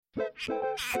Squeechy,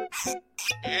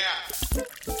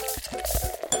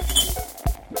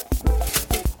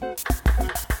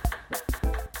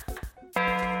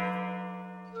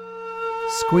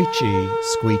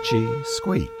 squeechy,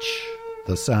 squeech.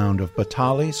 The sound of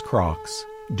Batali's Crocs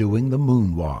doing the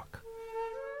moonwalk.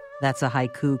 That's a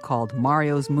haiku called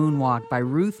Mario's Moonwalk by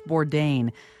Ruth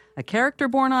Bourdain, a character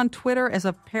born on Twitter as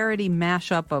a parody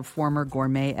mashup of former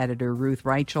gourmet editor Ruth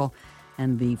Reichl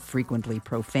and the frequently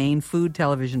profane food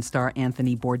television star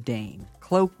Anthony Bourdain.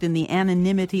 Cloaked in the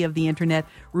anonymity of the internet,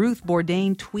 Ruth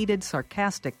Bourdain tweeted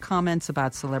sarcastic comments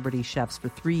about celebrity chefs for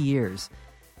 3 years.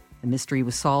 The mystery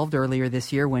was solved earlier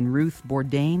this year when Ruth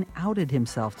Bourdain outed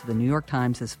himself to the New York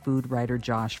Times as food writer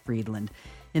Josh Friedland.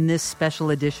 In this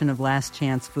special edition of Last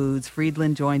Chance Foods,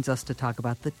 Friedland joins us to talk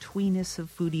about the tweeness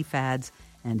of foodie fads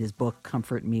and his book,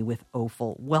 Comfort Me with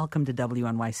Offal. Welcome to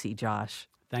WNYC, Josh.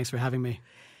 Thanks for having me.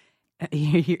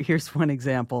 Here's one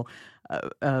example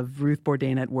of Ruth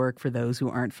Bourdain at work for those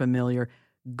who aren't familiar.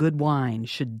 Good wine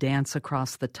should dance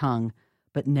across the tongue,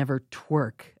 but never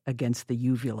twerk against the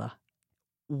uvula.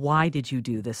 Why did you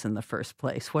do this in the first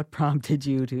place? What prompted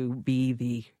you to be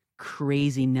the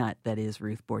crazy nut that is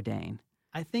Ruth Bourdain?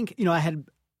 I think, I had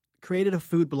created a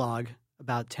food blog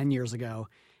about 10 years ago,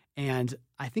 and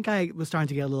I think I was starting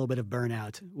to get a little bit of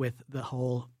burnout with the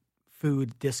whole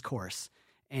food discourse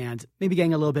and maybe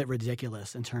getting a little bit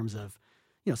ridiculous in terms of,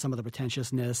 some of the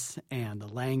pretentiousness and the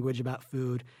language about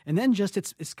food. And then just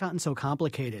it's gotten so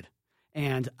complicated,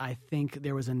 and I think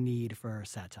there was a need for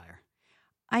satire.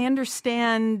 I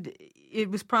understand it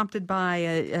was prompted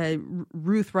by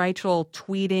Ruth Reichl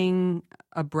tweeting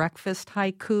a breakfast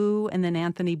haiku, and then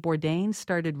Anthony Bourdain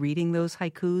started reading those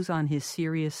haikus on his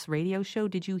Sirius radio show.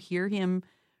 Did you hear him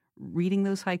reading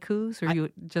those haikus, or you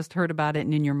just heard about it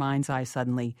and in your mind's eye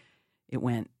suddenly it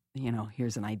went,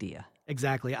 here's an idea?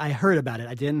 Exactly. I heard about it.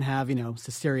 I didn't have,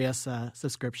 Sirius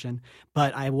subscription,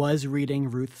 but I was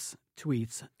reading Ruth's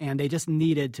tweets, and they just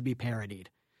needed to be parodied.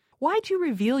 Why'd you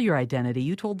reveal your identity?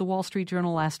 You told the Wall Street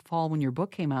Journal last fall when your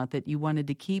book came out that you wanted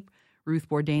to keep Ruth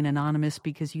Bourdain anonymous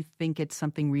because you think it's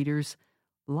something readers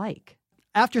like.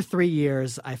 After 3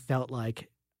 years, I felt like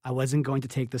I wasn't going to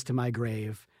take this to my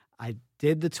grave. I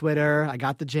did the Twitter. I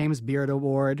got the James Beard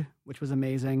Award, which was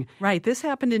amazing. Right. This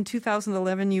happened in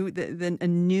 2011, a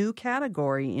new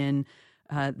category in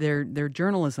their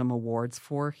journalism awards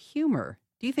for humor.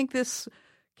 Do you think this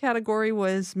category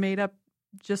was made up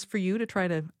just for you to try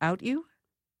to out you?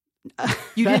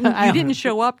 You didn't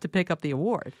show up to pick up the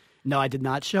award. No, I did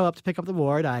not show up to pick up the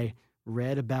award. I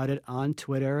read about it on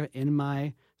Twitter in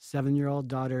my 7-year-old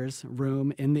daughter's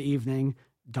room in the evening,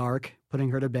 dark, putting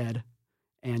her to bed,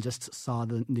 and just saw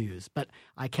the news. But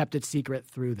I kept it secret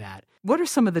through that. What are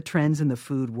some of the trends in the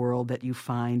food world that you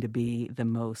find to be the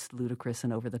most ludicrous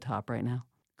and over the top right now?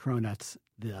 Cronuts,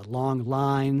 the long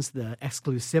lines, the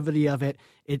exclusivity of it.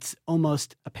 It's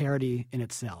almost a parody in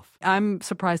itself. I'm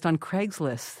surprised on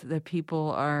Craigslist that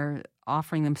people are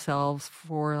offering themselves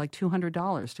for like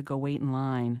 $200 to go wait in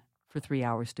line for 3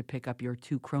 hours to pick up your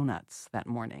 2 cronuts that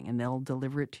morning, and they'll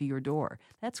deliver it to your door.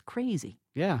 That's crazy.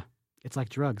 Yeah, it's like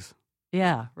drugs.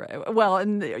 Yeah. Right. Well,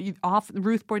 and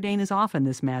Ruth Bourdain is often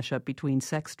this mashup between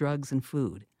sex, drugs, and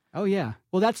food. Oh, yeah.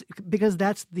 Well, that's because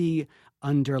that's the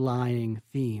underlying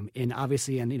theme Anthony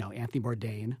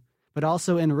Bourdain, but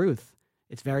also in Ruth.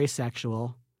 It's very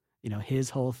sexual. His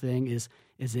whole thing is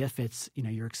as if it's,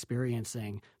 you're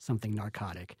experiencing something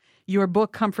narcotic. Your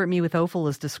book, Comfort Me with Offal,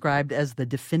 is described as the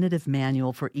definitive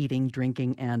manual for eating,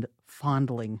 drinking, and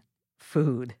fondling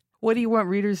food. What do you want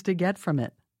readers to get from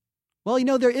it? Well,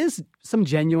 there is some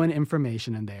genuine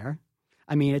information in there.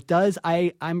 I mean, it does.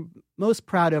 I'm most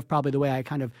proud of probably the way I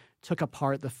kind of took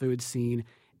apart the food scene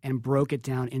and broke it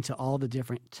down into all the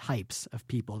different types of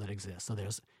people that exist. So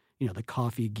there's, the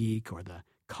coffee geek or the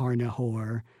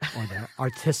carnivore or the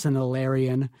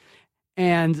artisanalarian.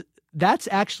 And that's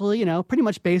actually, pretty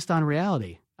much based on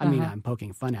reality. I mean, I'm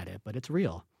poking fun at it, but it's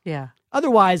real. Yeah.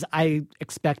 Otherwise, I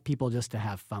expect people just to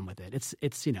have fun with it.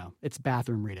 It's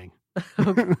bathroom reading.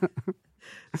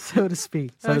 So to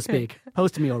speak.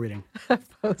 Post-meal reading.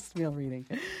 Post-meal reading.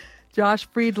 Josh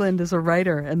Friedland is a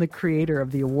writer and the creator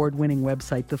of the award-winning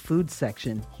website, The Food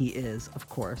Section. He is, of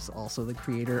course, also the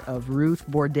creator of Ruth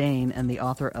Bourdain and the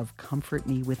author of Comfort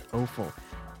Me with Offal.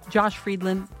 Josh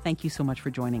Friedland, thank you so much for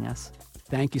joining us.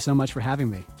 Thank you so much for having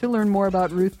me. To learn more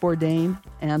about Ruth Bourdain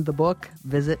and the book,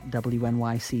 visit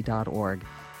wnyc.org.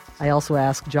 I also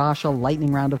asked Josh a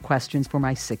lightning round of questions for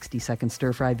my 60-second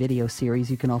stir-fry video series.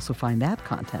 You can also find that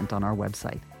content on our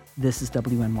website. This is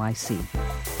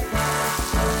WNYC.